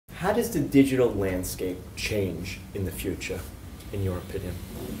How does the digital landscape change in the future, in your opinion?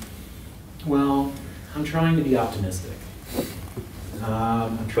 Well, I'm trying to be optimistic.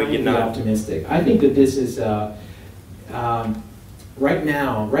 I'm trying to be not optimistic. I think that this is, right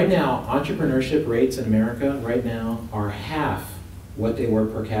now, entrepreneurship rates in America right now are half what they were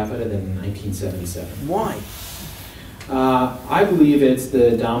per capita than in 1977. Why? I believe it's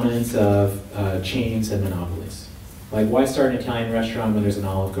the dominance of chains and monopolies. Like, why start an Italian restaurant when there's an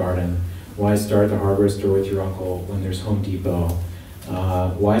Olive Garden? Why start the hardware store with your uncle when there's Home Depot?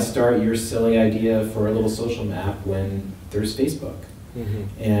 Why start your silly idea for a little social map when there's Facebook?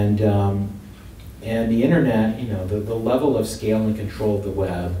 Mm-hmm. And the internet, you know, the level of scale and control of the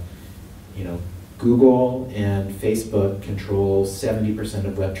web, you know, Google and Facebook control 70%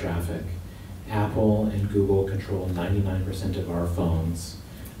 of web traffic. Apple and Google control 99% of our phones.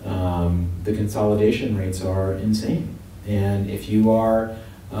 The consolidation rates are insane. And if you are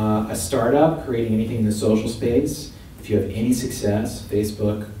a startup creating anything in the social space, if you have any success,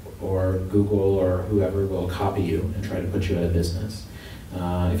 Facebook or Google or whoever will copy you and try to put you out of business.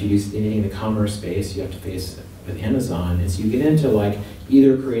 If you use anything in the commerce space, you have to face with Amazon, is you get into like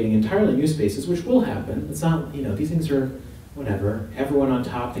either creating entirely new spaces, which will happen. It's not, you know, these things are whatever. Everyone on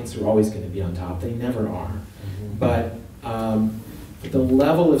top thinks they're always going to be on top. They never are. Mm-hmm. But the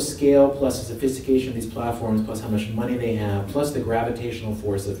level of scale plus the sophistication of these platforms, plus how much money they have, plus the gravitational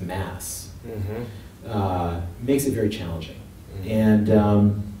force of mass, mm-hmm. Makes it very challenging. Mm-hmm. And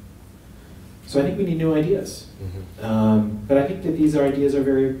so I think we need new ideas. Mm-hmm. But I think that these ideas are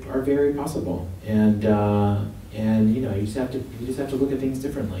very possible. And you know, you just have to look at things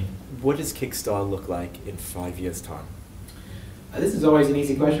differently. What does Kickstarter look like in 5 years' time? This is always an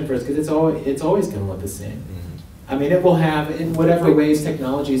easy question for us because it's always going to look the same. Mm-hmm. I mean, it will have, in whatever ways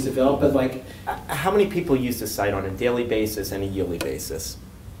technologies develop, but like... How many people use the site on a daily basis and a yearly basis?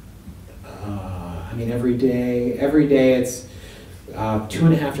 I mean, every day it's $2.5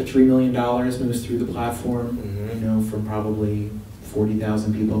 to $3 million moves through the platform, mm-hmm. you know, from probably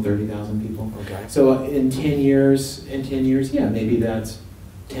 40,000 people, 30,000 people. Okay. So in 10 years, yeah, maybe that's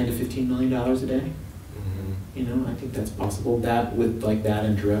 $10 to $15 million a day. You know, I think that's possible. That with like that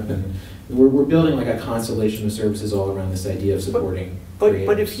and Drip, and we're building like a constellation of services all around this idea of supporting.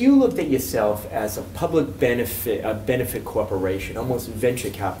 But if you looked at yourself as a public benefit corporation, almost venture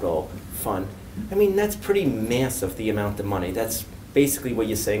capital fund, I mean that's pretty massive. The amount of money. That's basically what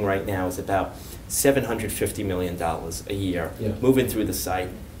you're saying right now is about $750 million a year moving through the site,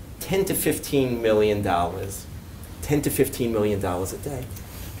 $10 to $15 million, $10 to $15 million a day.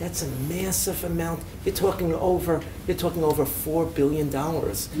 That's a massive amount. You're talking over $4 billion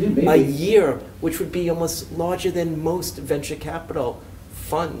a year, which would be almost larger than most venture capital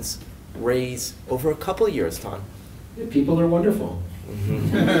funds raise over a couple of years' time. Yeah, people are wonderful.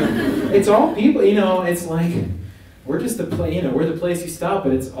 Mm-hmm. It's all people. You know, it's like we're just we're the place you stop,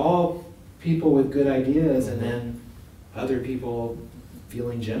 but it's all people with good ideas, and then other people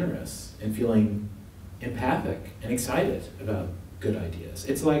feeling generous and feeling empathic and excited about good ideas.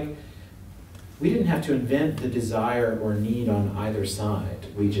 It's like we didn't have to invent the desire or need on either side.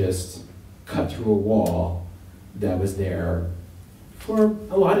 We just cut through a wall that was there for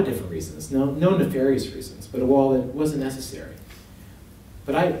a lot of different reasons. No nefarious reasons, but a wall that wasn't necessary.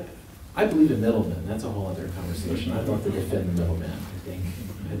 But I believe in middlemen. That's a whole other conversation. I'd love to defend the middleman.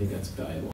 I think that's valuable.